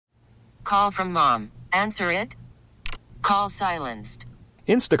Call from mom. Answer it. Call silenced.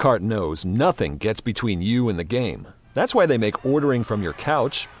 Instacart knows nothing gets between you and the game. That's why they make ordering from your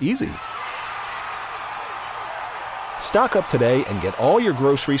couch easy. Stock up today and get all your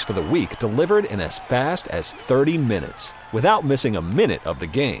groceries for the week delivered in as fast as 30 minutes without missing a minute of the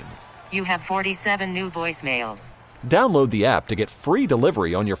game. You have 47 new voicemails. Download the app to get free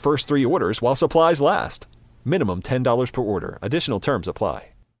delivery on your first 3 orders while supplies last. Minimum $10 per order. Additional terms apply.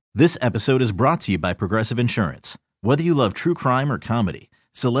 This episode is brought to you by Progressive Insurance. Whether you love true crime or comedy,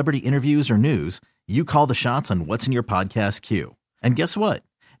 celebrity interviews or news, you call the shots on what's in your podcast queue. And guess what?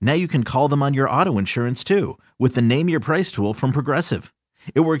 Now you can call them on your auto insurance too with the Name Your Price tool from Progressive.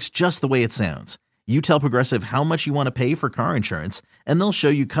 It works just the way it sounds. You tell Progressive how much you want to pay for car insurance, and they'll show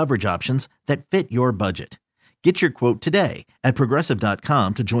you coverage options that fit your budget. Get your quote today at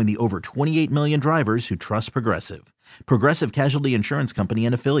Progressive.com to join the over 28 million drivers who trust Progressive. Progressive Casualty Insurance Company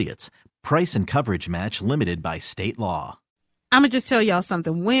and Affiliates. Price and coverage match limited by state law. I'm going to just tell y'all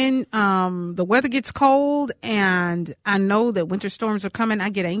something. When the weather gets cold and I know that winter storms are coming, I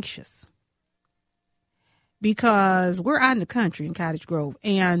get anxious. Because we're out in the country in Cottage Grove.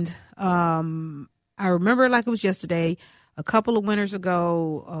 And I remember like it was yesterday, a couple of winters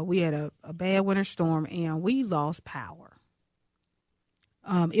ago, we had a bad winter storm and we lost power.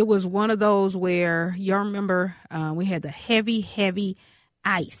 It was one of those where, y'all remember, we had the heavy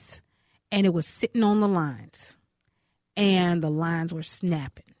ice and it was sitting on the lines and the lines were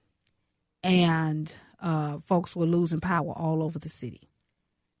snapping and folks were losing power all over the city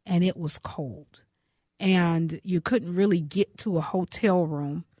and it was cold and you couldn't really get to a hotel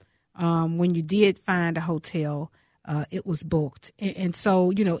room. When you did find a hotel, it was booked. And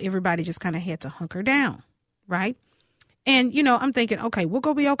so, everybody just kind of had to hunker down, right? And, I'm thinking, okay, we're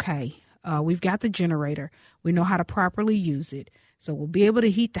going to be okay. We've got the generator. We know how to properly use it. So we'll be able to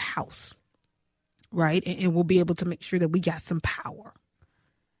heat the house, right? And we'll be able to make sure that we got some power.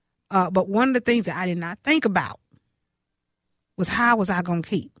 But one of the things that I did not think about was how was I going to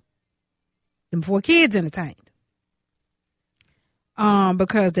keep them 4 kids entertained?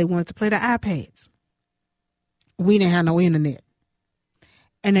 Because they wanted to play the iPads. We didn't have no internet.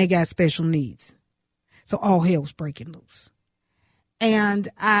 And they got special needs. So all hell was breaking loose. And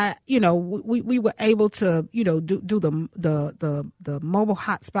we were able to, do the mobile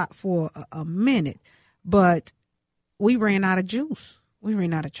hotspot for a minute, but we ran out of juice. We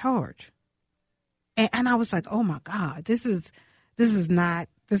ran out of charge. And I was like, oh my God, this is not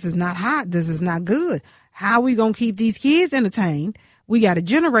hot. This is not good. How are we going to keep these kids entertained? We got a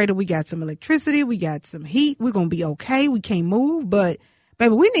generator. We got some electricity. We got some heat. We're going to be okay. We can't move, but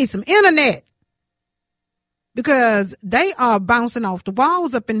baby, we need some internet. Because they are bouncing off the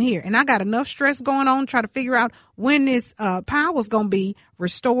walls up in here. And I got enough stress going on trying to figure out when this power is going to be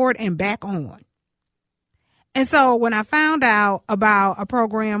restored and back on. And so when I found out about a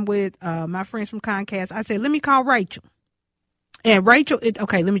program with my friends from Comcast, I said, let me call Rachel. And Rachel,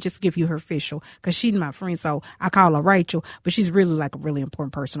 let me just give you her official because she's my friend. So I call her Rachel, but she's really like a really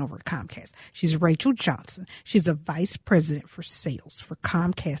important person over at Comcast. She's Rachel Johnson. She's a vice president for sales for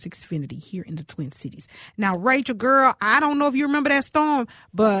Comcast Xfinity here in the Twin Cities. Now, Rachel, girl, I don't know if you remember that storm,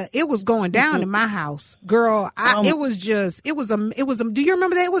 but it was going down in my house. Girl, do you remember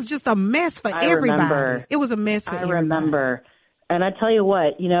that? It was just a mess for everybody. Remember. It was a mess for everybody. I remember. And I tell you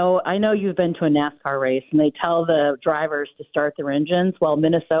what, I know you've been to a NASCAR race, and they tell the drivers to start their engines. Well,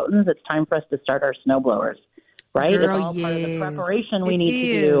 Minnesotans, it's time for us to start our snowblowers, right? Girl, it's all yes. part of the preparation we need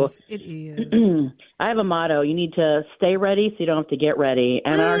to do. It is. I have a motto. You need to stay ready so you don't have to get ready.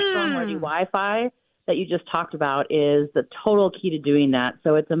 And our Storm Ready Wi-Fi that you just talked about is the total key to doing that.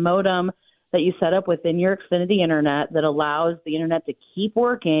 So it's a modem that you set up within your Xfinity internet that allows the internet to keep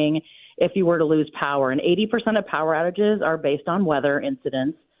working if you were to lose power. And 80% of power outages are based on weather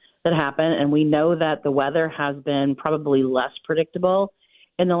incidents that happen. And we know that the weather has been probably less predictable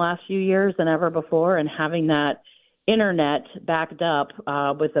in the last few years than ever before. And having that internet backed up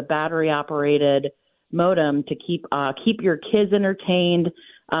with a battery-operated modem to keep your kids entertained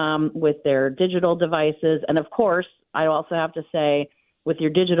with their digital devices. And, of course, I also have to say, with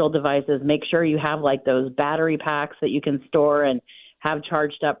your digital devices, make sure you have like those battery packs that you can store and have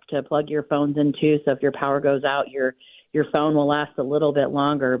charged up to plug your phones into. So if your power goes out, your phone will last a little bit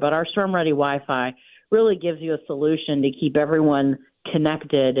longer. But our Storm Ready Wi-Fi really gives you a solution to keep everyone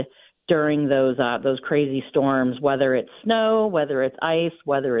connected during those crazy storms, whether it's snow, whether it's ice,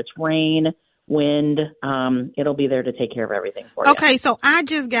 whether it's rain, wind. It'll be there to take care of everything for you. Okay, so I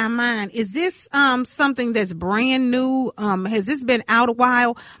just got mine. Is this something that's brand new? Has this been out a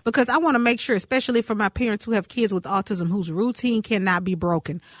while? Because I want to make sure, especially for my parents who have kids with autism, whose routine cannot be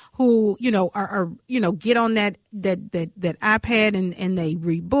broken, who are get on that iPad and they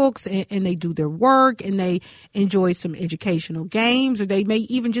read books and they do their work and they enjoy some educational games, or they may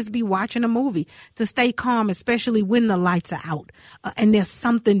even just be watching a movie to stay calm, especially when the lights are out and there's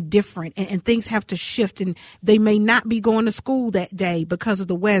something different and things have to shift, and they may not be going to school that day because of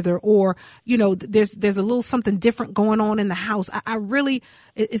the weather, or there's a little something different going on in the house. I really,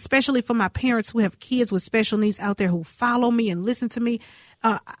 especially for my parents who have kids with special needs out there who follow me and listen to me,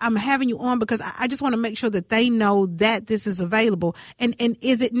 I'm having you on because I just want to make sure that they know that this is available. And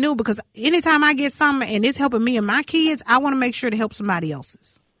is it new? Because anytime I get something and it's helping me and my kids, I want to make sure to help somebody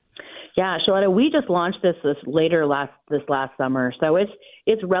else's. Yeah, Sheletta, we just launched this last summer, so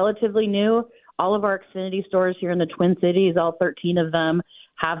it's relatively new. All of our Xfinity stores here in the Twin Cities, all 13 of them,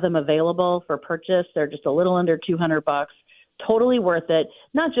 have them available for purchase. They're just a little under $200. Totally worth it,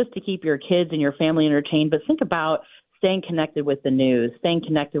 not just to keep your kids and your family entertained, but think about staying connected with the news, staying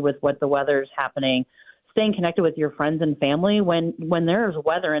connected with what the weather is happening, staying connected with your friends and family when there's a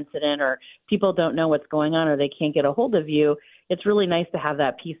weather incident or people don't know what's going on or they can't get a hold of you. It's really nice to have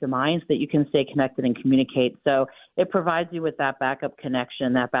that peace of mind so that you can stay connected and communicate. So it provides you with that backup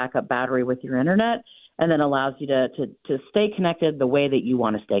connection, that backup battery with your internet, and then allows you to stay connected the way that you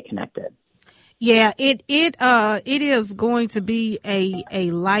want to stay connected. Yeah, it is going to be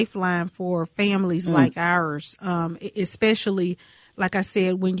a lifeline for families like ours, especially, like I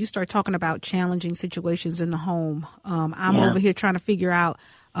said, when you start talking about challenging situations in the home. I'm over here trying to figure out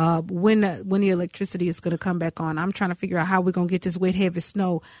when the electricity is going to come back on. I'm trying to figure out how we're going to get this wet, heavy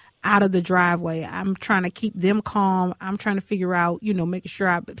snow out of the driveway. I'm trying to keep them calm. I'm trying to figure out, making sure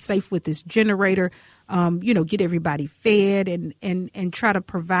I'm safe with this generator, get everybody fed and try to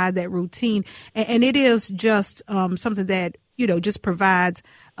provide that routine. And it is just something that, just provides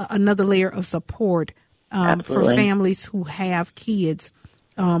another layer of support for families who have kids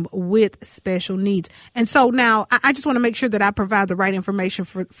with special needs. And so now I just want to make sure that I provide the right information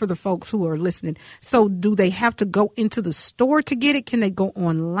for the folks who are listening. So do they have to go into the store to get it? Can they go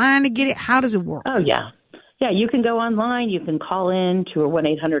online to get it? How does it work? Oh, yeah. Yeah, you can go online. You can call in to a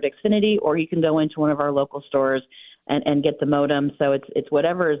 1-800-XFINITY, or you can go into one of our local stores and get the modem. So it's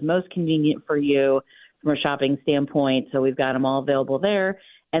whatever is most convenient for you from a shopping standpoint. So we've got them all available there.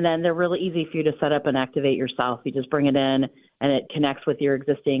 And then they're really easy for you to set up and activate yourself. You just bring it in, and it connects with your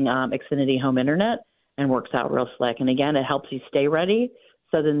existing Xfinity home internet and works out real slick. And again, it helps you stay ready.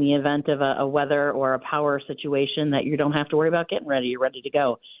 So that in the event of a weather or a power situation that you don't have to worry about getting ready, you're ready to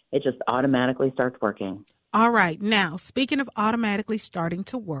go. It just automatically starts working. All right. Now, speaking of automatically starting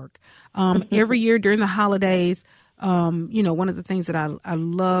to work, every year during the holidays, one of the things that I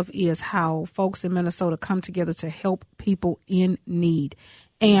love is how folks in Minnesota come together to help people in need.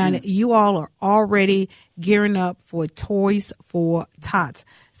 And you all are already gearing up for Toys for Tots.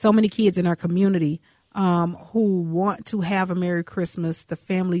 So many kids in our community who want to have a Merry Christmas. The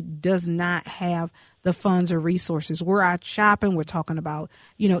family does not have the funds or resources. We're out shopping. We're talking about,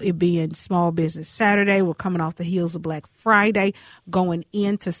 it being Small Business Saturday. We're coming off the heels of Black Friday, going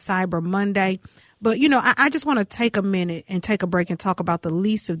into Cyber Monday. But, I just want to take a minute and take a break and talk about the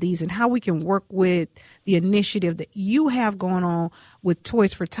least of these and how we can work with the initiative that you have going on with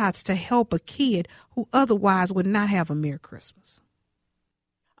Toys for Tots to help a kid who otherwise would not have a Merry Christmas.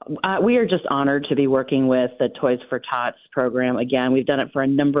 We are just honored to be working with the Toys for Tots program. Again, we've done it for a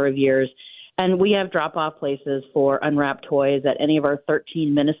number of years, and we have drop-off places for unwrapped toys at any of our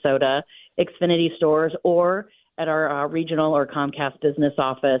 13 Minnesota Xfinity stores or at our regional or Comcast business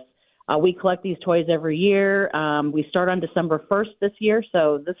office. We collect these toys every year. We start on December 1st this year,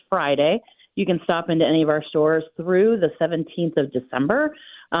 so this Friday. You can stop into any of our stores through the 17th of December,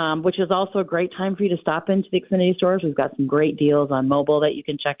 which is also a great time for you to stop into the Xfinity stores. We've got some great deals on mobile that you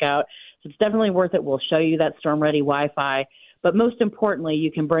can check out. So it's definitely worth it. We'll show you that storm-ready Wi-Fi. But most importantly,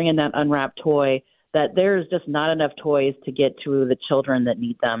 you can bring in that unwrapped toy that there's just not enough toys to get to the children that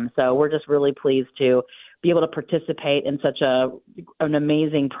need them. So we're just really pleased to be able to participate in such an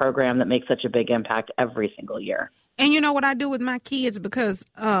amazing program that makes such a big impact every single year. And you know what I do with my kids? Because,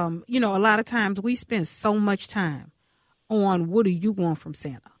 a lot of times we spend so much time on what do you want from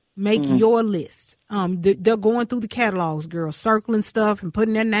Santa? Make your list. They're going through the catalogs, girl, circling stuff and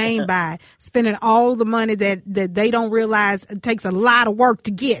putting their name by it, spending all the money that they don't realize it takes a lot of work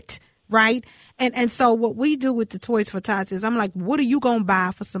to get, right? And so what we do with the Toys for Tots is I'm like, what are you going to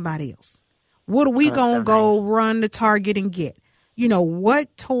buy for somebody else? What are we going to go run to Target and get?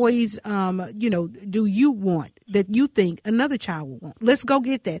 what toys, do you want that you think another child will want? Let's go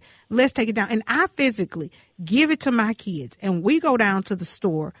get that. Let's take it down. And I physically give it to my kids, and we go down to the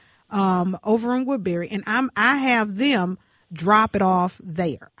store over in Woodbury, and I have them drop it off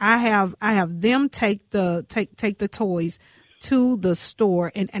there. I have them take the toys to the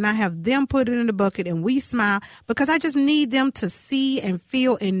store, and I have them put it in the bucket, and we smile because I just need them to see and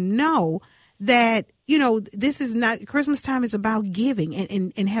feel and know that, this is not, Christmas time is about giving,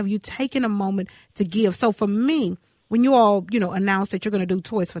 and have you taken a moment to give? So for me, when you all, announce that you're going to do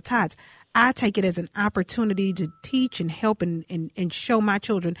Toys for Tots, I take it as an opportunity to teach and help and show my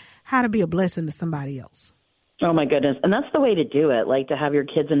children how to be a blessing to somebody else. Oh, my goodness. And that's the way to do it, like to have your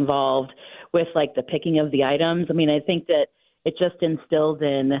kids involved with like the picking of the items. I mean, I think that it just instills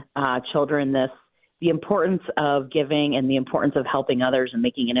in children the importance of giving and the importance of helping others and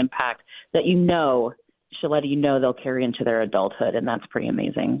making an impact that Sheletta, they'll carry into their adulthood, and that's pretty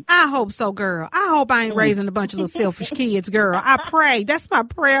amazing. I hope so, girl. I hope I ain't raising a bunch of little selfish kids, girl. I pray. That's my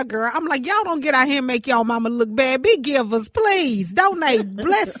prayer, girl. I'm like, y'all don't get out here and make y'all mama look bad. Be givers, please. Donate.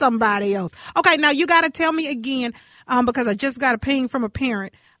 Bless somebody else. Okay, now you got to tell me again, because I just got a ping from a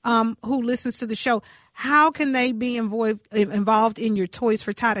parent who listens to the show. How can they be involved in your Toys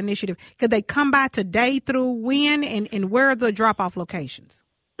for Tot initiative? Could they come by today through when, and where are the drop-off locations?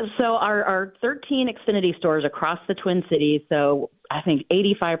 So our 13 Xfinity stores across the Twin Cities, so I think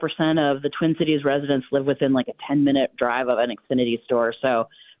 85% of the Twin Cities residents live within like a 10-minute drive of an Xfinity store. So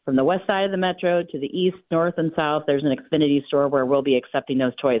from the west side of the metro to the east, north, and south, there's an Xfinity store where we'll be accepting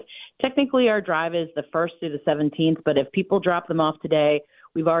those toys. Technically, our drive is the 1st through the 17th, but if people drop them off today,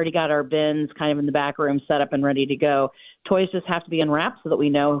 we've already got our bins kind of in the back room set up and ready to go. Toys just have to be unwrapped so that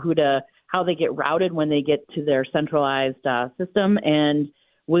we know how they get routed when they get to their centralized system, and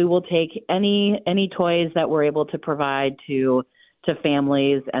we will take any toys that we're able to provide to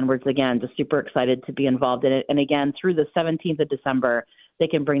families, and we're, again, just super excited to be involved in it. And, again, through the 17th of December, they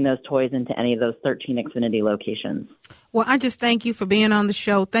can bring those toys into any of those 13 Xfinity locations. Well, I just thank you for being on the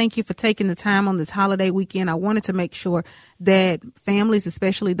show. Thank you for taking the time on this holiday weekend. I wanted to make sure that families,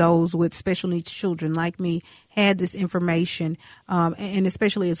 especially those with special needs children like me, had this information, and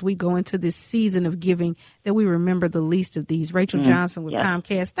especially as we go into this season of giving, that we remember the least of these. Rachel Johnson with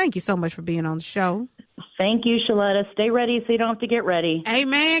Comcast, thank you so much for being on the show. Thank you, Sheletta. Stay ready so you don't have to get ready.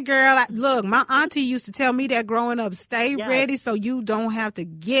 Amen, girl. Look, my auntie used to tell me that growing up, stay ready so you don't have to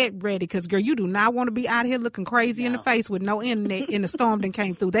get ready. Because, girl, you do not want to be out here looking crazy in the face with no internet in the storm that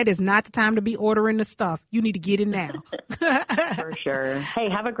came through. That is not the time to be ordering the stuff. You need to get it now. For sure. Hey,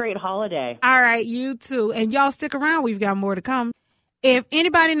 have a great holiday. All right, you too. And y'all stick around. We've got more to come. If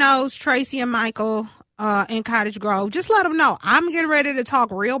anybody knows Tracy and Michael in Cottage Grove, just let them know. I'm getting ready to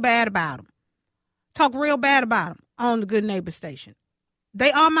talk real bad about them. Talk real bad about them on the Good Neighbor Station.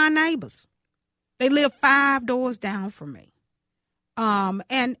 They are my neighbors. They live 5 doors down from me. And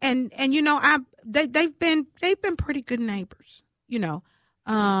they've been pretty good neighbors. They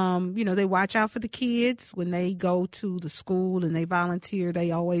watch out for the kids when they go to the school and they volunteer.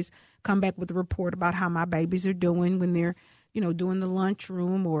 They always come back with a report about how my babies are doing when they're, doing the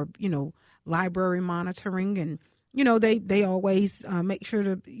lunchroom or, library monitoring. And they always make sure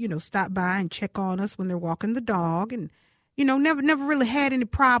to, stop by and check on us when they're walking the dog, and, never really had any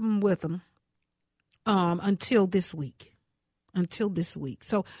problem with them until this week.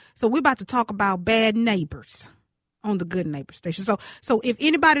 So we're about to talk about bad neighbors on the Good Neighbor Station. So if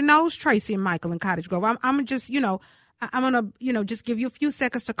anybody knows Tracy and Michael in Cottage Grove, I'm gonna just, just give you a few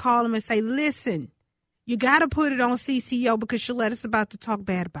seconds to call them and say, listen, you got to put it on CCO because Sheletta's about to talk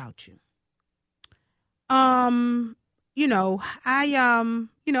bad about you. I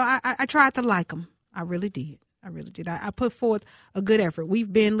tried to like them. I really did. I put forth a good effort.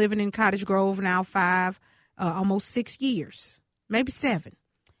 We've been living in Cottage Grove now almost 6 years, maybe 7.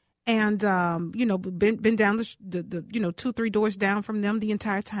 And, been down the 2-3 doors down from them the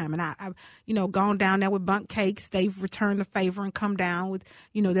entire time. And I've gone down there with bundt cakes. They've returned the favor and come down with,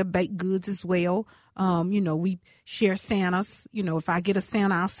 their baked goods as well. We share Santas. If I get a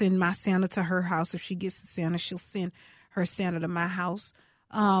Santa, I'll send my Santa to her house. If she gets a Santa, she'll send her Santa to my house.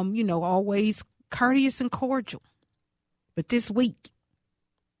 Always courteous and cordial. But this week,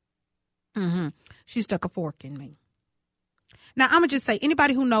 she stuck a fork in me. Now, I'm going to just say,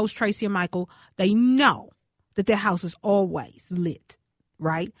 anybody who knows Tracy and Michael, they know that their house is always lit,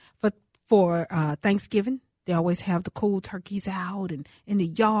 right? For Thanksgiving, they always have the cool turkeys out and in the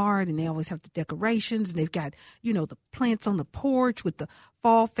yard, and they always have the decorations, and they've got, the plants on the porch with the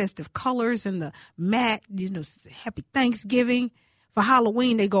fall festive colors and the mat, Happy Thanksgiving. For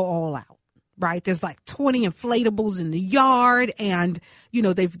Halloween, they go all out. right? There's like 20 inflatables in the yard, and,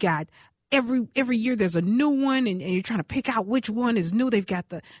 they've got every year there's a new one, and you're trying to pick out which one is new. They've got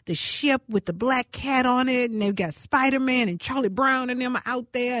the ship with the black cat on it, and they've got Spider-Man and Charlie Brown and them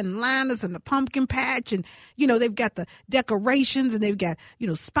out there, and Linus and the pumpkin patch, and, they've got the decorations, and they've got,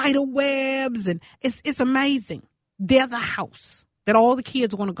 spider webs, and it's amazing. They're the house that all the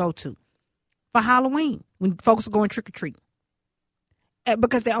kids want to go to for Halloween when folks are going trick-or-treat,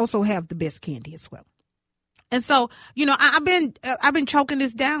 because they also have the best candy as well. And so, I've been choking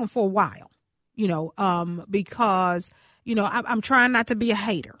this down for a while, because, I'm trying not to be a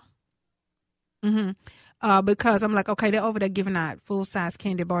hater. Because I'm like, okay, they're over there giving out full-size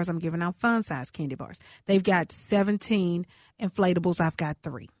candy bars. I'm giving out fun-size candy bars. They've got 17 inflatables. I've got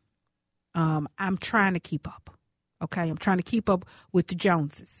 3. I'm trying to keep up. Okay, I'm trying to keep up with the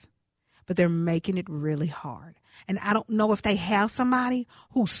Joneses, but they're making it really hard. And I don't know if they have somebody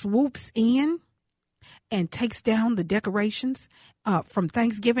who swoops in and takes down the decorations from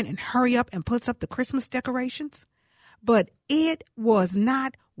Thanksgiving and hurry up and puts up the Christmas decorations. But it was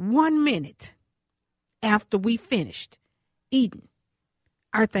not 1 minute after we finished eating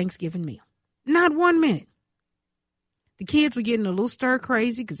our Thanksgiving meal. Not 1 minute. The kids were getting a little stir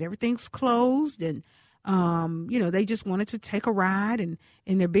crazy because everything's closed, and they just wanted to take a ride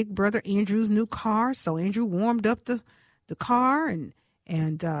in their big brother Andrew's new car. So Andrew warmed up the car and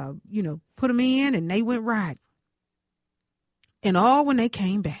put them in, and they went riding. And all when they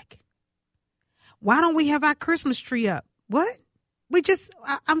came back, why don't we have our Christmas tree up? What?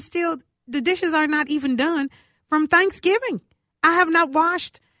 The dishes are not even done from Thanksgiving. I have not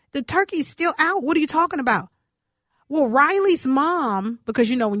washed. The turkey's still out. What are you talking about? Well, Riley's mom, because,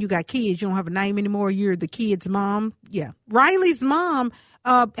 when you got kids, you don't have a name anymore. You're the kid's mom. Yeah. Riley's mom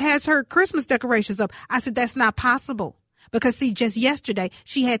has her Christmas decorations up. I said, that's not possible. Because, see, just yesterday,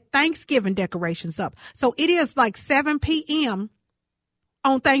 she had Thanksgiving decorations up. So it is like 7 p.m.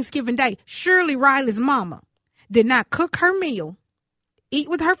 on Thanksgiving Day. Surely Riley's mama did not cook her meal, eat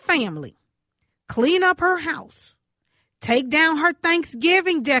with her family, clean up her house, take down her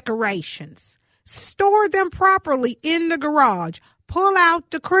Thanksgiving decorations, store them properly in the garage, pull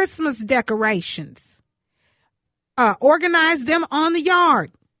out the Christmas decorations, organize them on the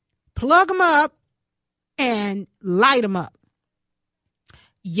yard, plug them up, and light them up.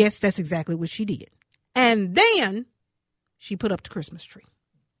 Yes, that's exactly what she did. And then she put up the Christmas tree.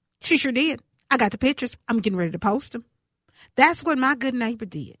 She sure did. I got the pictures. I'm getting ready to post them. That's what my good neighbor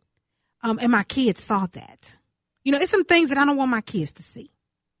did. And my kids saw that. It's some things that I don't want my kids to see.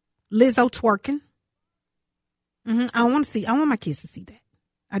 Lizzo twerking. I don't want to see. I want my kids to see that.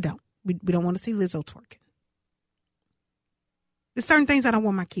 I don't. We don't want to see Lizzo twerking. There's certain things I don't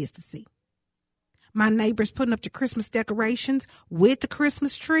want my kids to see. My neighbors putting up the Christmas decorations with the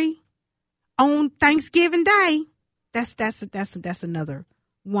Christmas tree on Thanksgiving Day. That's another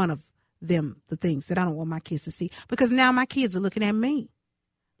one of them, the things that I don't want my kids to see, because now my kids are looking at me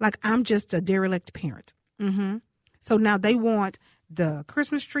like I'm just a derelict parent. So now they want the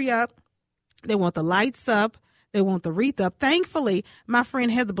Christmas tree up. They want the lights up. They want the wreath up. Thankfully, my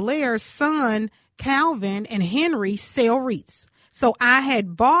friend Heather Blair's son, Calvin, and Henry sell wreaths. So I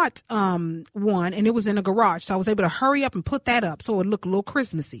had bought one, and it was in a garage. So I was able to hurry up and put that up so it looked a little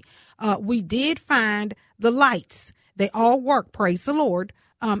Christmassy. We did find the lights. They all work, praise the Lord.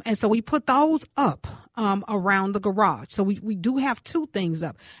 And so we put those up around the garage. So we do have 2 things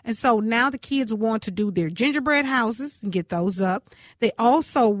up. And so now the kids want to do their gingerbread houses and get those up. They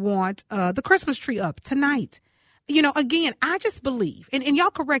also want the Christmas tree up tonight. Again, I just believe, and y'all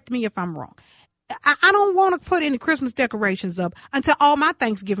correct me if I'm wrong, I don't want to put any Christmas decorations up until all my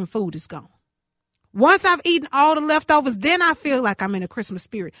Thanksgiving food is gone. Once I've eaten all the leftovers, then I feel like I'm in a Christmas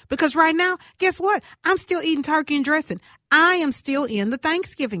spirit. Because right now, guess what? I'm still eating turkey and dressing. I am still in the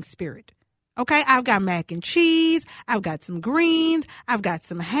Thanksgiving spirit. Okay, I've got mac and cheese. I've got some greens. I've got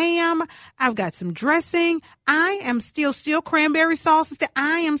some ham. I've got some dressing. I am still cranberry sauces.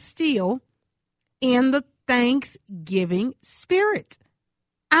 I am still in the Thanksgiving spirit.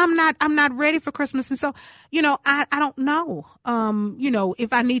 I'm not ready for Christmas. And so, I don't know,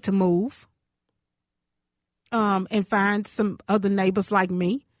 if I need to move, and find some other neighbors like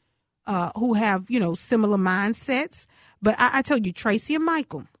me, who have, similar mindsets. But I tell you, Tracy and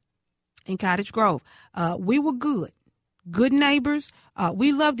Michael in Cottage Grove, we were good neighbors.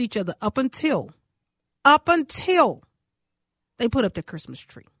 We loved each other up until they put up their Christmas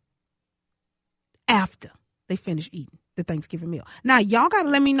tree after they finished eating the Thanksgiving meal. Now, y'all got to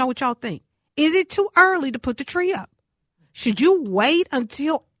let me know what y'all think. Is it too early to put the tree up? Should you wait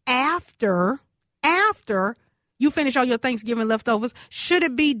until after You finish all your Thanksgiving leftovers. Should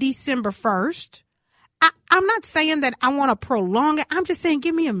it be December 1st? I'm not saying that I want to prolong it. I'm just saying,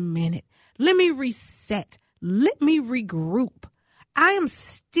 give me a minute. Let me reset. Let me regroup. I am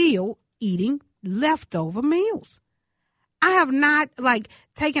still eating leftover meals. I have not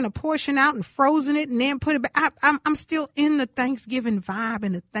taken a portion out and frozen it and then put it back. I'm still in the Thanksgiving vibe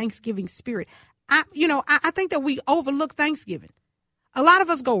and the Thanksgiving spirit. I think that we overlook Thanksgiving. A lot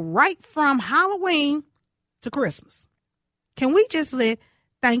of us go right from Halloween to Christmas. Can we just let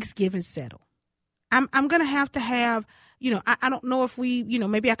Thanksgiving settle? I'm going to have, I don't know if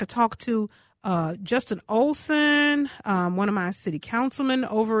maybe I could talk to Justin Olson, one of my city councilmen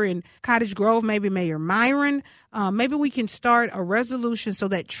over in Cottage Grove, maybe Mayor Myron. Maybe we can start a resolution so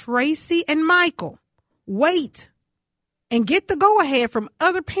that Tracy and Michael wait and get the go-ahead from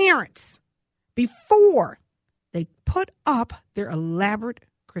other parents before they put up their elaborate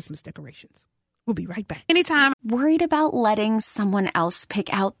Christmas decorations. We'll be right back. Anytime. Worried about letting someone else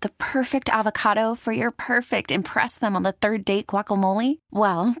pick out the perfect avocado for your perfect impress them on the third date guacamole?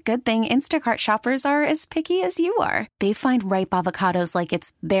 Well, good thing Instacart shoppers are as picky as you are. They find ripe avocados like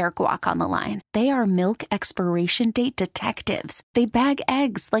it's their guac on the line. They are milk expiration date detectives. They bag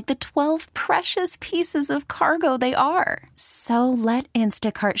eggs like the 12 precious pieces of cargo they are. So let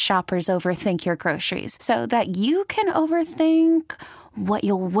Instacart shoppers overthink your groceries so that you can overthink what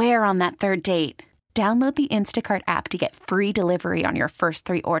you'll wear on that third date. Download the Instacart app to get free delivery on your first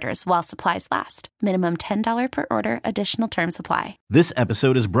 3 orders while supplies last. Minimum $10 per order. Additional terms apply. This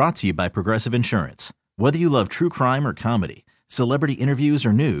episode is brought to you by Progressive Insurance. Whether you love true crime or comedy, celebrity interviews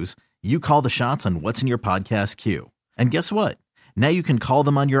or news, you call the shots on what's in your podcast queue. And guess what? Now you can call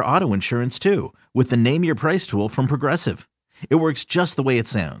them on your auto insurance too with the Name Your Price tool from Progressive. It works just the way it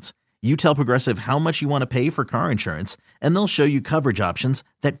sounds. You tell Progressive how much you want to pay for car insurance, and they'll show you coverage options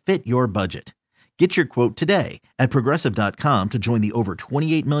that fit your budget. Get your quote today at Progressive.com to join the over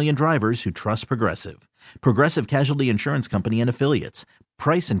 28 million drivers who trust Progressive. Progressive Casualty Insurance Company and Affiliates.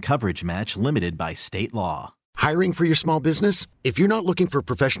 Price and coverage match limited by state law. Hiring for your small business? If you're not looking for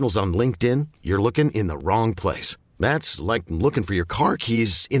professionals on LinkedIn, you're looking in the wrong place. That's like looking for your car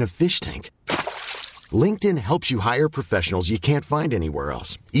keys in a fish tank. LinkedIn helps you hire professionals you can't find anywhere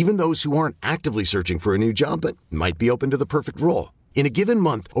else, even those who aren't actively searching for a new job but might be open to the perfect role. In a given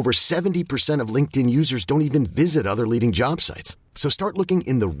month, over 70% of LinkedIn users don't even visit other leading job sites. So start looking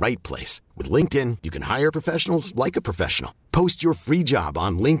in the right place. With LinkedIn, you can hire professionals like a professional. Post your free job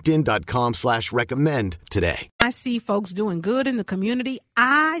on linkedin.com/recommend today. I see folks doing good in the community.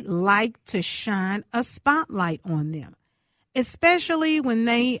 I like to shine a spotlight on them, especially when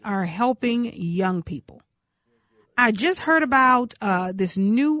they are helping young people. I just heard about this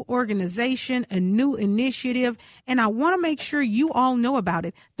new organization, a new initiative, and I want to make sure you all know about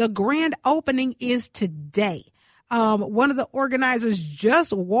it. The grand opening is today. One of the organizers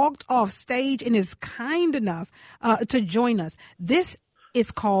just walked off stage and is kind enough to join us. This is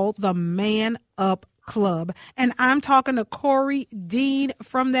called the Man Up Club, and I'm talking to Corey Dean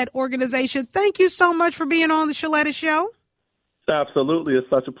from that organization. Thank you so much for being on the Sheletta Show. Absolutely. It's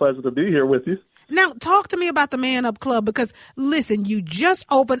such a pleasure to be here with you. Now, talk to me about the Man Up Club because, listen, you just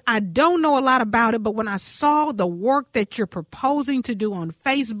opened. I don't know a lot about it, but when I saw the work that you're proposing to do on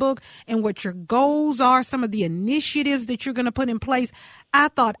Facebook and what your goals are, some of the initiatives that you're going to put in place, I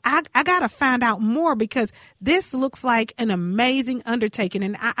thought I got to find out more because this looks like an amazing undertaking,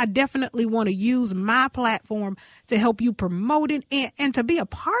 and I definitely want to use my platform to help you promote it and to be a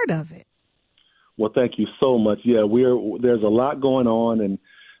part of it. Well, thank you so much. Yeah, there's a lot going on, and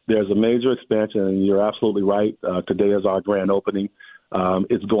there's a major expansion, and you're absolutely right. Today is our grand opening.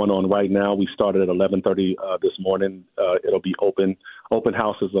 It's going on right now. We started at 11:30 this morning. It'll be open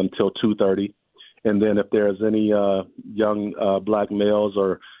houses until 2:30. And then if there's any young black males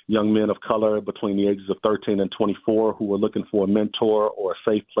or young men of color between the ages of 13 and 24 who are looking for a mentor or a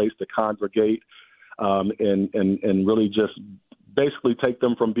safe place to congregate and really just basically take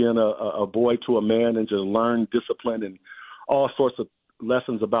them from being a boy to a man and just learn discipline and all sorts of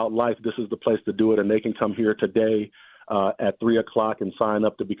lessons about life, this is the place to do it. And they can come here today at 3:00 and sign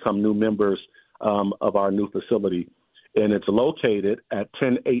up to become new members of our new facility. And it's located at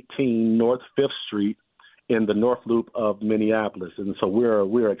 1018 North 5th Street in the North Loop of Minneapolis. And so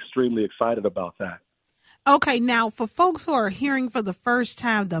we're extremely excited about that. Okay, now for folks who are hearing for the first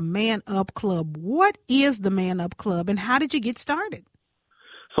time, the Man Up Club, what is the Man Up Club and how did you get started?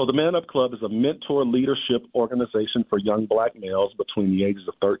 So the Man Up Club is a mentor leadership organization for young black males between the ages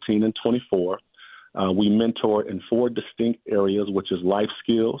of 13 and 24. We mentor in 4 distinct areas, which is life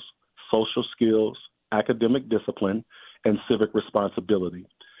skills, social skills, academic discipline, and civic responsibility.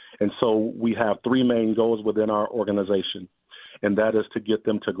 And so we have three main goals within our organization, and that is to get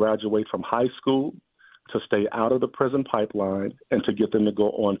them to graduate from high school, to stay out of the prison pipeline, and to get them to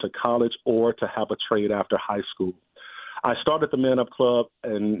go on to college or to have a trade after high school. I started the Man Up Club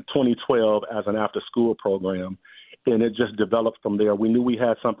in 2012 as an after-school program, and it just developed from there. We knew we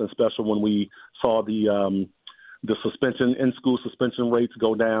had something special when we saw the suspension, in-school suspension rates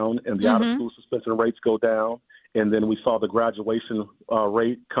go down and the out-of-school suspension rates go down. And then we saw the graduation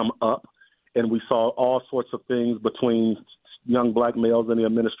rate come up, and we saw all sorts of things between young black males and the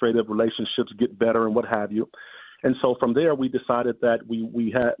administrative relationships get better and what have you. And so from there, we decided that we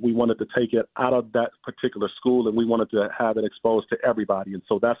wanted to take it out of that particular school, and we wanted to have it exposed to everybody. And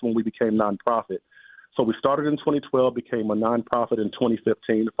so that's when we became nonprofit. So we started in 2012, became a nonprofit in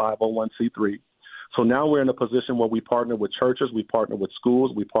 2015, 501c3. So now we're in a position where we partner with churches, we partner with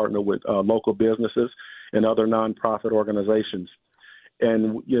schools, we partner with local businesses and other nonprofit organizations.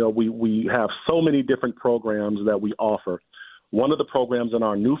 And, you know, we have so many different programs that we offer. One of the programs in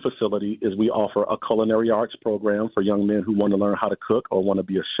our new facility is we offer a culinary arts program for young men who want to learn how to cook or want to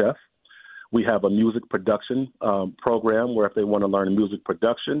be a chef. We have a music production program where if they want to learn music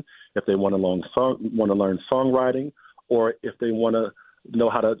production, if they want to learn songwriting, or if they want to know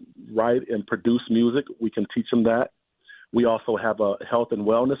how to write and produce music, we can teach them that. We also have a health and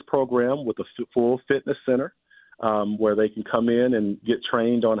wellness program with a full fitness center where they can come in and get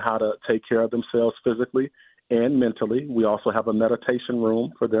trained on how to take care of themselves physically and mentally. We also have a meditation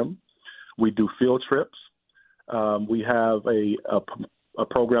room for them. We do field trips. We have a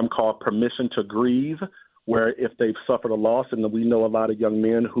program called Permission to Grieve, where if they've suffered a loss, and we know a lot of young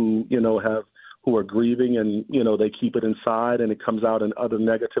men who are grieving and, they keep it inside and it comes out in other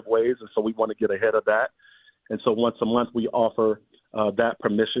negative ways. And so we want to get ahead of that. And so once a month we offer that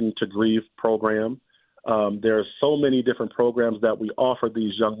Permission to Grieve program. There's so many different programs that we offer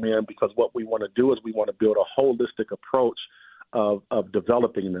these young men because what we want to do is we want to build a holistic approach of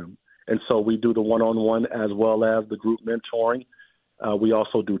developing them. And so we do the one-on-one as well as the group mentoring. We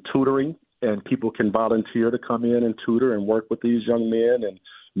also do tutoring, and people can volunteer to come in and tutor and work with these young men and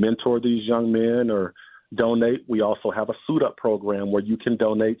mentor these young men or donate. We also have a suit-up program where you can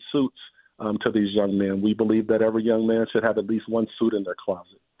donate suits to these young men. We believe that every young man should have at least one suit in their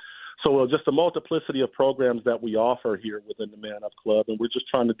closet. So just a multiplicity of programs that we offer here within the Man Up Club, and we're just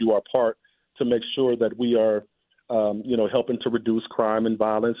trying to do our part to make sure that we are, helping to reduce crime and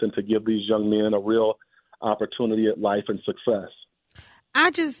violence and to give these young men a real opportunity at life and success.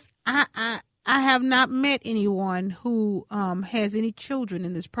 I have not met anyone who has any children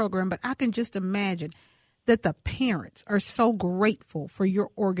in this program, but I can just imagine that the parents are so grateful for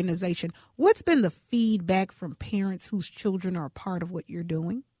your organization. What's been the feedback from parents whose children are a part of what you're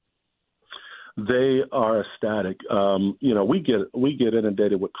doing? They are ecstatic. We get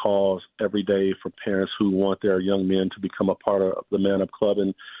inundated with calls every day from parents who want their young men to become a part of the Man Up Club.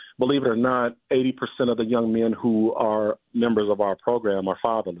 And believe it or not, 80% of the young men who are members of our program are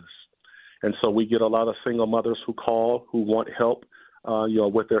fatherless. And so we get a lot of single mothers who call, who want help,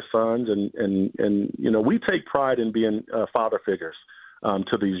 with their sons. And we take pride in being father figures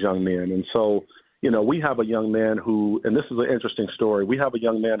to these young men. And so, we have a young man who, and this is an interesting story, we have a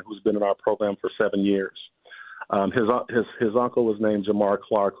young man who's been in our program for 7 years. His uncle was named Jamar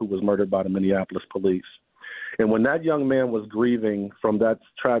Clark, who was murdered by the Minneapolis police. And when that young man was grieving from that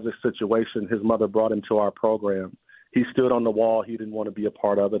tragic situation, his mother brought him to our program. He stood on the wall. He didn't want to be a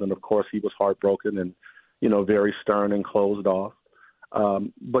part of it. And, of course, he was heartbroken and, very stern and closed off.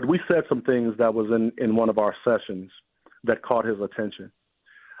 But we said some things that was in one of our sessions that caught his attention.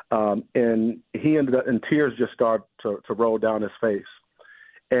 And he ended up, and tears just started to roll down his face.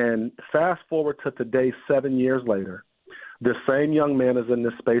 And fast forward to today, 7 years later, this same young man is in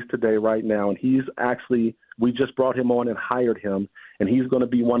this space today right now, and we just brought him on and hired him, and he's going to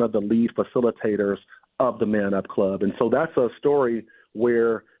be one of the lead facilitators of the Man Up Club. And so that's a story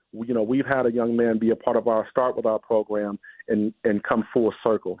where, we've had a young man be a part of start with our program and come full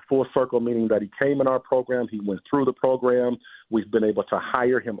circle. Full circle meaning that he came in our program, he went through the program, we've been able to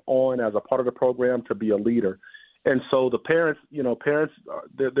hire him on as a part of the program to be a leader. And so the parents,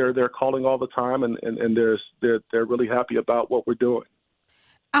 they're calling all the time, and they're really happy about what we're doing.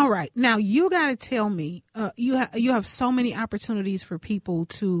 All right. Now, you got to tell me, you have so many opportunities for people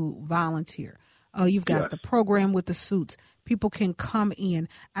to volunteer. You've got the program with the suits. People can come in.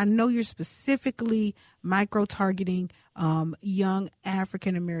 I know you're specifically micro-targeting young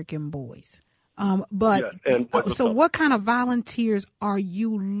African-American boys. So what kind of volunteers are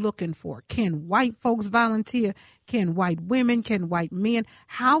you looking for? Can white folks volunteer? Can white women? Can white men?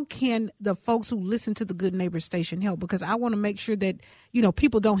 How can the folks who listen to the Good Neighbor Station help? Because I want to make sure that,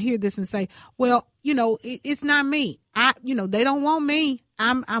 people don't hear this and say, well, it's not me. They don't want me.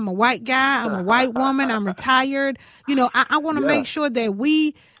 I'm a white guy. I'm a white woman. I'm retired. I want to make sure that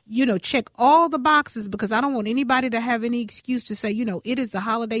we, check all the boxes, because I don't want anybody to have any excuse to say, it is the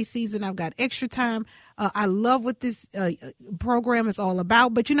holiday season. I've got extra time. I love what this program is all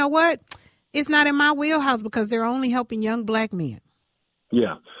about. But you know what? It's not in my wheelhouse because they're only helping young black men.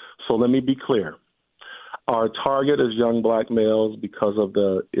 Yeah. So let me be clear. Our target is young black males because of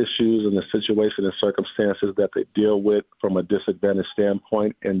the issues and the situation and circumstances that they deal with from a disadvantaged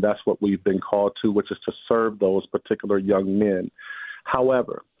standpoint. And that's what we've been called to, which is to serve those particular young men.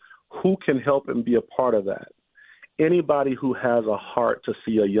 However, who can help and be a part of that? Anybody who has a heart to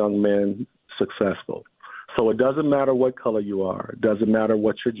see a young man successful. So it doesn't matter what color you are. It doesn't matter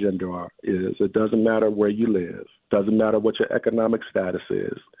what your gender is. It doesn't matter where you live. It doesn't matter what your economic status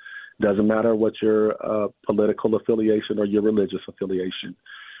is. It doesn't matter what your political affiliation or your religious affiliation.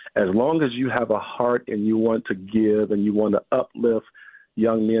 As long as you have a heart and you want to give and you want to uplift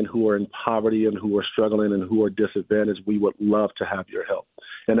young men who are in poverty and who are struggling and who are disadvantaged, we would love to have your help.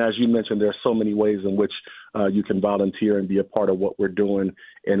 And as you mentioned, there's so many ways in which you can volunteer and be a part of what we're doing,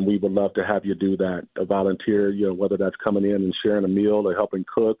 and we would love to have you do that. A volunteer, whether that's coming in and sharing a meal or helping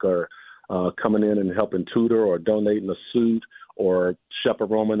cook, or coming in and helping tutor, or donating a suit, or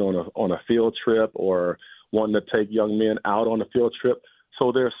chaperoning on a field trip, or wanting to take young men out on a field trip.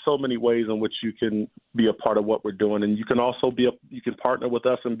 So there's so many ways in which you can be a part of what we're doing, and you can also you can partner with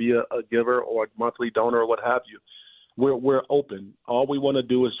us and be a giver or a monthly donor or what have you. We're open. All we want to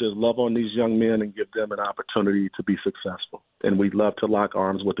do is just love on these young men and give them an opportunity to be successful. And we'd love to lock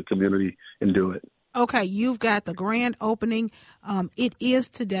arms with the community and do it. Okay, you've got the grand opening. It is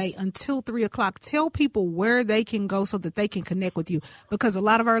today until 3 o'clock. Tell people where they can go so that they can connect with you, because a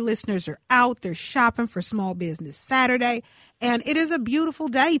lot of our listeners are out. They're shopping for Small Business Saturday, and it is a beautiful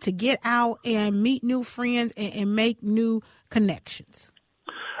day to get out and meet new friends and make new connections.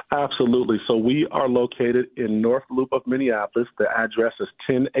 Absolutely. So we are located in North Loop of Minneapolis. The address is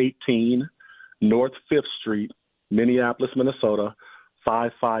 1018 North 5th Street, Minneapolis, Minnesota,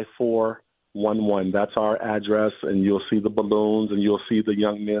 55411. That's our address, and you'll see the balloons and you'll see the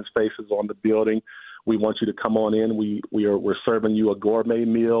young men's faces on the building. We want you to come on in. We're serving you a gourmet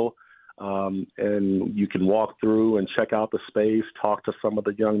meal, and you can walk through and check out the space, talk to some of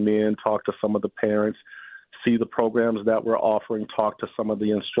the young men, talk to some of the parents, see the programs that we're offering, talk to some of the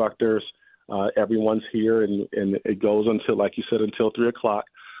instructors. Everyone's here, and it goes until, like you said, until 3 o'clock.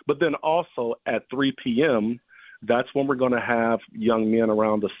 But then also at 3 p.m., that's when we're going to have young men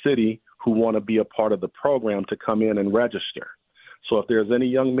around the city who want to be a part of the program to come in and register. So if there's any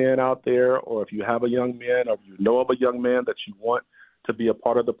young man out there, or if you have a young man, or you know of a young man that you want to be a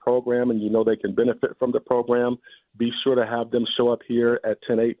part of the program and you know they can benefit from the program, be sure to have them show up here at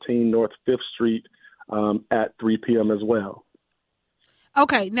 1018 North 5th Street at 3 p.m. as well.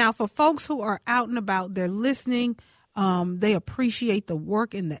 Okay, now for folks who are out and about, they're listening, they appreciate the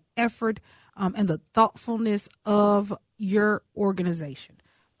work and the effort and the thoughtfulness of your organization.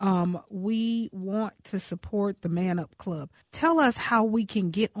 We want to support the Man Up Club. Tell us how we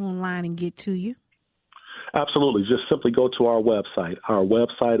can get online and get to you. Absolutely. Just simply go to our website. Our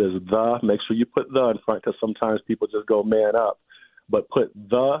website is make sure you put the in front, because sometimes people just go Man Up, but put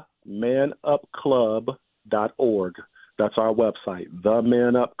themanupclub.org. That's our website,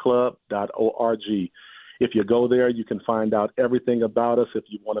 themanupclub.org. If you go there, you can find out everything about us. If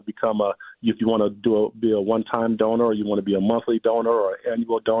you want to be a one-time donor, or you want to be a monthly donor or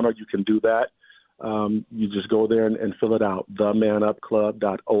annual donor, you can do that. You just go there and fill it out,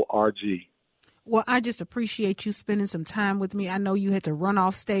 themanupclub.org. Well, I just appreciate you spending some time with me. I know you had to run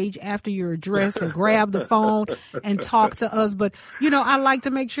off stage after your address and grab the phone and talk to us. But, I like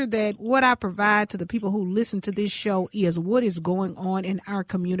to make sure that what I provide to the people who listen to this show is what is going on in our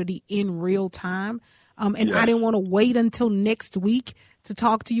community in real time. I didn't want to wait until next week to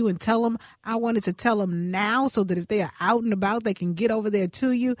talk to you and tell them. I wanted to tell them now so that if they are out and about, they can get over there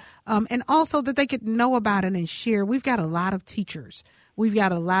to you. And also that they could know about it and share. We've got a lot of teachers. We've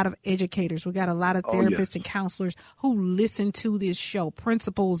got a lot of educators. We've got a lot of therapists and counselors who listen to this show,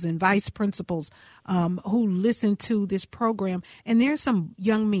 principals and vice principals who listen to this program. And there's some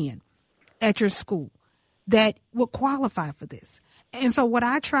young men at your school that will qualify for this. And so what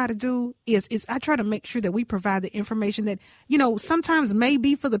I try to do is I try to make sure that we provide the information that, sometimes may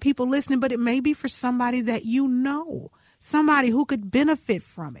be for the people listening, but it may be for somebody that somebody who could benefit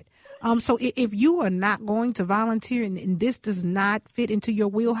from it. So if you are not going to volunteer and this does not fit into your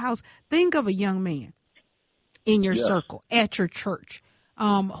wheelhouse, think of a young man in your circle, at your church,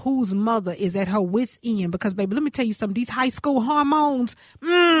 whose mother is at her wit's end. Because, baby, let me tell you something. These high school hormones,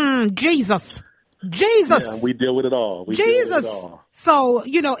 Jesus. Yeah, we deal with it all. So,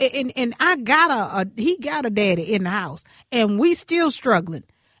 you know, and he got a daddy in the house, and we still struggling.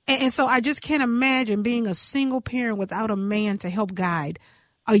 And so I just can't imagine being a single parent without a man to help guide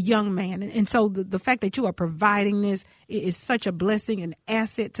a young man. And so the fact that you are providing this is such a blessing and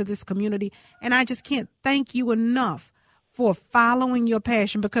asset to this community. And I just can't thank you enough for following your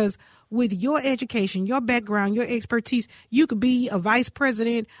passion, because with your education, your background, your expertise, you could be a vice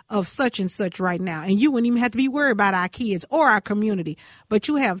president of such and such right now, and you wouldn't even have to be worried about our kids or our community. But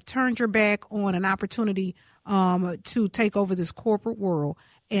you have turned your back on an opportunity to take over this corporate world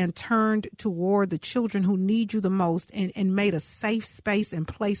and turned toward the children who need you the most, and made a safe space and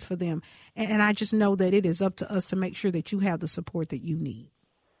place for them. And I just know that it is up to us to make sure that you have the support that you need.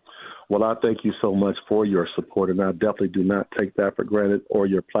 Well, I thank you so much for your support, and I definitely do not take that for granted, or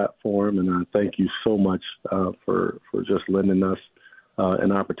your platform. And I thank you so much for just lending us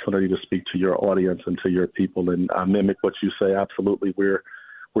an opportunity to speak to your audience and to your people. And I mimic what you say. Absolutely, we're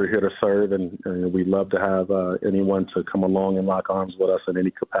here to serve, and we'd love to have anyone to come along and lock arms with us in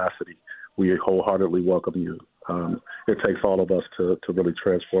any capacity. We wholeheartedly welcome you. It takes all of us to really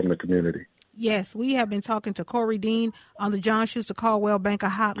transform the community. Yes, we have been talking to Corey Dean on the John Schuster Caldwell Banker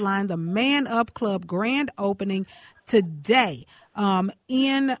Hotline. The Man Up Club grand opening today at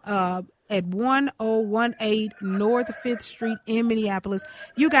 1018 North 5th Street in Minneapolis.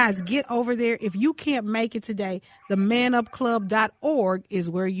 You guys get over there. If you can't make it today, the manupclub.org is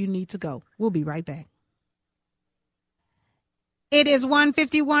where you need to go. We'll be right back. It is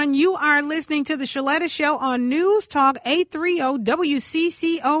 1:51. You are listening to the Sheletta Show on News Talk 830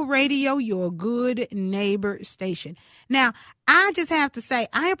 WCCO Radio, your good neighbor station. Now, I just have to say,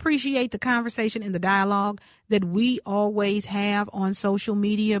 I appreciate the conversation and the dialogue that we always have on social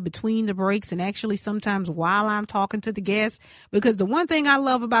media between the breaks, and actually sometimes while I'm talking to the guests, because the one thing I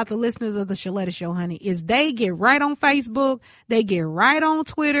love about the listeners of the Sheletta Show, honey, is they get right on Facebook, they get right on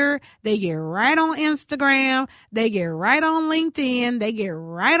Twitter, they get right on Instagram, they get right on LinkedIn, they get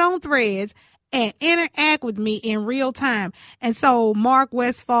right on Threads, and interact with me in real time. And so Mark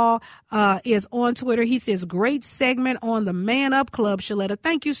Westfall is on Twitter. He says, great segment on the Man Up Club, Sheletta.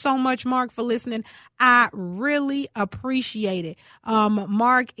 Thank you so much, Mark, for listening. I really appreciate it.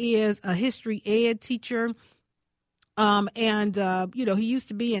 Mark is a history ed teacher. He used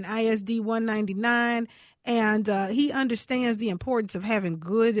to be in ISD 199. And he understands the importance of having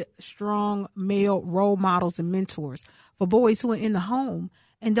good, strong male role models and mentors for boys who are in the home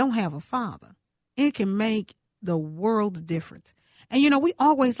and don't have a father. It can make the world of difference. And, we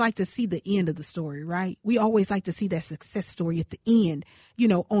always like to see the end of the story, right? We always like to see that success story at the end,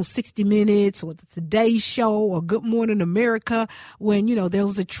 on 60 Minutes or the Today Show or Good Morning America, when, there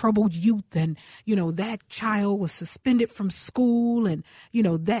was a troubled youth and, that child was suspended from school and,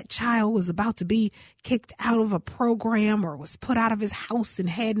 that child was about to be kicked out of a program or was put out of his house and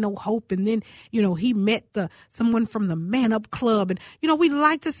had no hope. And then, he met someone from the Man Up Club. And, we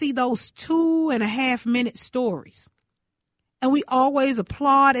like to see those 2.5-minute stories. And we always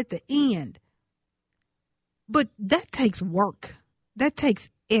applaud at the end. But that takes work. That takes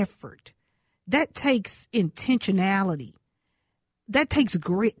effort. That takes intentionality. That takes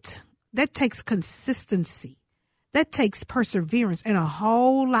grit. That takes consistency. That takes perseverance and a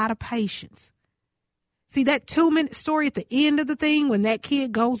whole lot of patience. See, that 2-minute story at the end of the thing, when that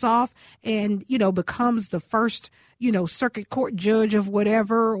kid goes off and, becomes the first, circuit court judge of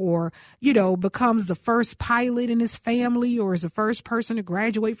whatever, or, becomes the first pilot in his family, or is the first person to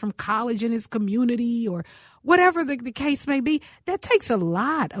graduate from college in his community, or whatever the case may be, that takes a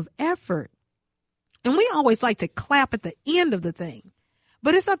lot of effort. And we always like to clap at the end of the thing.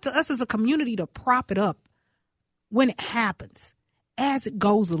 But it's up to us as a community to prop it up when it happens, as it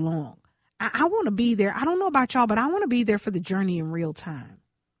goes along. I want to be there. I don't know about y'all, but I want to be there for the journey in real time.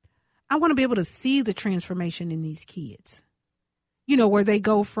 I want to be able to see the transformation in these kids, where they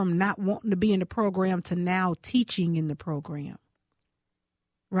go from not wanting to be in the program to now teaching in the program,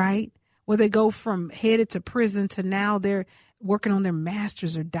 right? Where they go from headed to prison to now they're working on their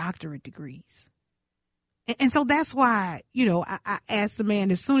master's or doctorate degrees. And so that's why, I asked the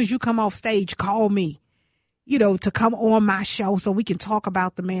man, as soon as you come off stage, call me, to come on my show so we can talk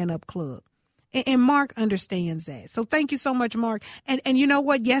about the Man Up Club. And Mark understands that. So thank you so much, Mark. And you know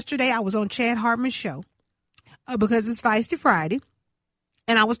what? Yesterday I was on Chad Hartman's show because it's Feisty Friday,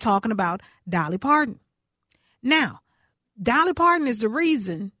 and I was talking about Dolly Parton. Now, Dolly Parton is the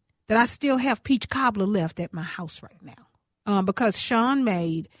reason that I still have peach cobbler left at my house right now. Because Sean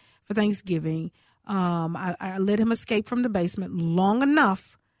made for Thanksgiving, I let him escape from the basement long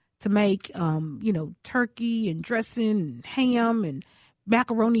enough to make, turkey and dressing and ham and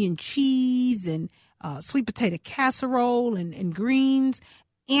macaroni and cheese and sweet potato casserole and greens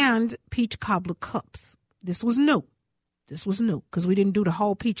and peach cobbler cups. This was new because we didn't do the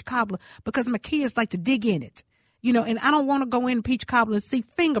whole peach cobbler because my kids like to dig in it, and I don't want to go in peach cobbler and see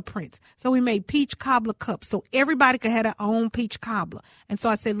fingerprints. So we made peach cobbler cups so everybody could have their own peach cobbler. And so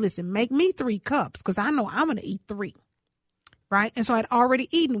I said, listen, make me 3 cups because I know I'm going to eat 3. Right. And so I'd already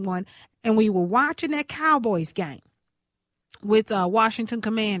eaten one and we were watching that Cowboys game with Washington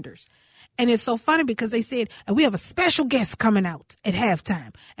Commanders. And it's so funny because they said, and we have a special guest coming out at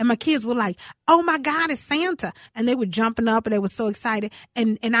halftime. And my kids were like, oh, my God, it's Santa. And they were jumping up and they were so excited.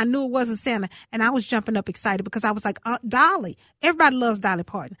 And I knew it wasn't Santa. And I was jumping up excited because I was like, Dolly. Everybody loves Dolly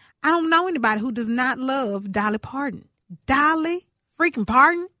Parton. I don't know anybody who does not love Dolly Parton. Dolly freaking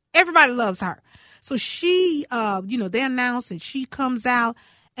Parton. Everybody loves her. So she, they announced and she comes out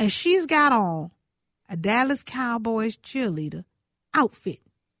and she's got on a Dallas Cowboys cheerleader outfit.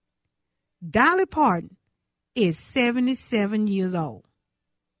 Dolly Parton is 77 years old.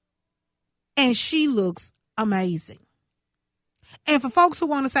 And she looks amazing. And for folks who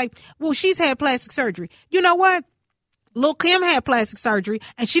want to say, well, she's had plastic surgery. You know what? Lil' Kim had plastic surgery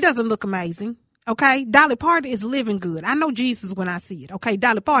and she doesn't look amazing. Okay? Dolly Parton is living good. I know Jesus when I see it. Okay?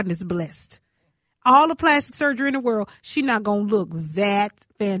 Dolly Parton is blessed. All the plastic surgery in the world, she not going to look that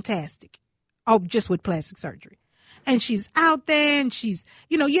fantastic. Oh, just with plastic surgery. And she's out there and she's,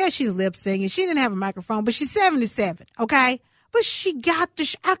 she's lip singing. She didn't have a microphone, but she's 77, okay? But she got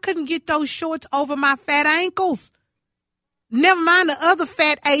I couldn't get those shorts over my fat ankles. Never mind the other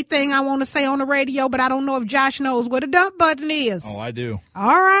fat A thing I want to say on the radio, but I don't know if Josh knows where the dump button is. Oh, I do.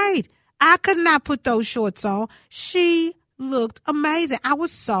 All right. I could not put those shorts on. She looked amazing. I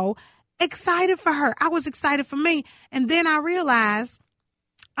was so excited for her. I was excited for me. And then I realized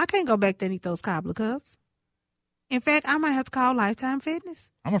I can't go back there and eat those cobbler cups. In fact, I might have to call Lifetime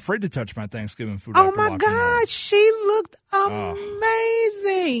Fitness. I'm afraid to touch my Thanksgiving food. Oh, my God. She looked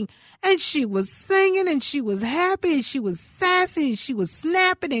amazing. And she was singing and she was happy and she was sassy and she was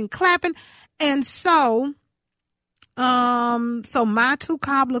snapping and clapping. And so my 2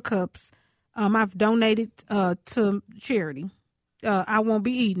 cobbler cups, I've donated to charity. I won't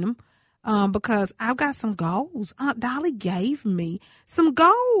be eating them because I've got some goals. Aunt Dolly gave me some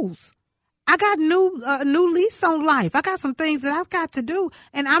goals. I got new lease on life. I got some things that I've got to do,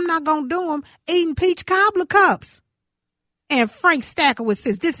 and I'm not going to do them eating peach cobbler cups. And Frank Stackowitz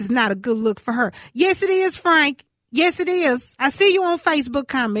says this is not a good look for her. Yes, it is, Frank. Yes, it is. I see you on Facebook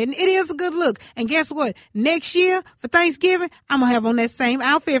commenting. It is a good look. And guess what? Next year for Thanksgiving, I'm going to have on that same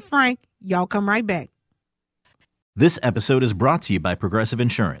outfit, Frank. Y'all come right back. This episode is brought to you by Progressive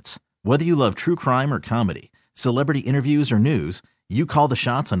Insurance. Whether you love true crime or comedy, celebrity interviews or news, you call the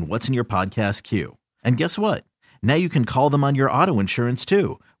shots on what's in your podcast queue. And guess what? Now you can call them on your auto insurance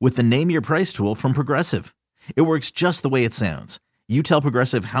too with the Name Your Price tool from Progressive. It works just the way it sounds. You tell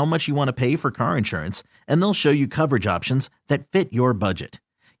Progressive how much you want to pay for car insurance, and they'll show you coverage options that fit your budget.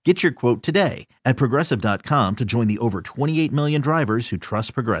 Get your quote today at Progressive.com to join the over 28 million drivers who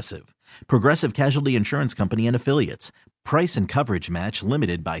trust Progressive. Progressive Casualty Insurance Company and Affiliates. Price and coverage match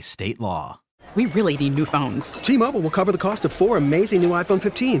limited by state law. We really need new phones. T-Mobile will cover the cost of 4 amazing new iPhone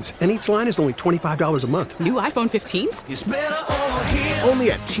 15s, and each line is only $25 a month. New iPhone 15s? It's better over here.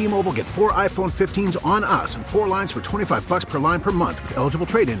 Only at T-Mobile, get 4 iPhone 15s on us and 4 lines for $25 per line per month with eligible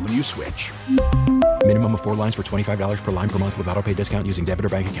trade-in when you switch. Minimum of 4 lines for $25 per line per month with autopay discount using debit or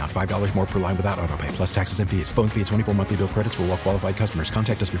bank account. $5 more per line without autopay, plus taxes and fees. Phone fee at 24 monthly bill credits for well-qualified customers.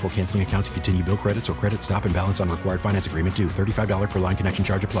 Contact us before canceling account to continue bill credits or credit stop and balance on required finance agreement due. $35 per line connection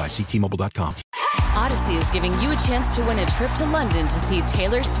charge applies. See T-Mobile.com. Odyssey is giving you a chance to win a trip to London to see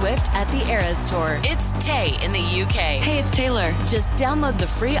Taylor Swift at the Eras Tour. It's Tay in the UK. Hey, it's Taylor. Just download the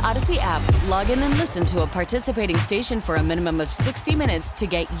free Odyssey app, log in and listen to a participating station for a minimum of 60 minutes to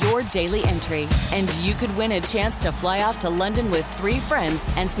get your daily entry. And you could win a chance to fly off to London with 3 friends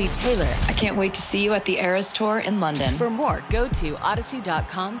and see Taylor. I can't wait to see you at the Eras Tour in London. For more, go to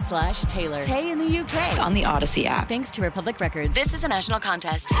odyssey.com/Taylor. Tay in the UK. It's on the Odyssey app. Thanks to Republic Records. This is a national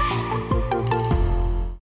contest.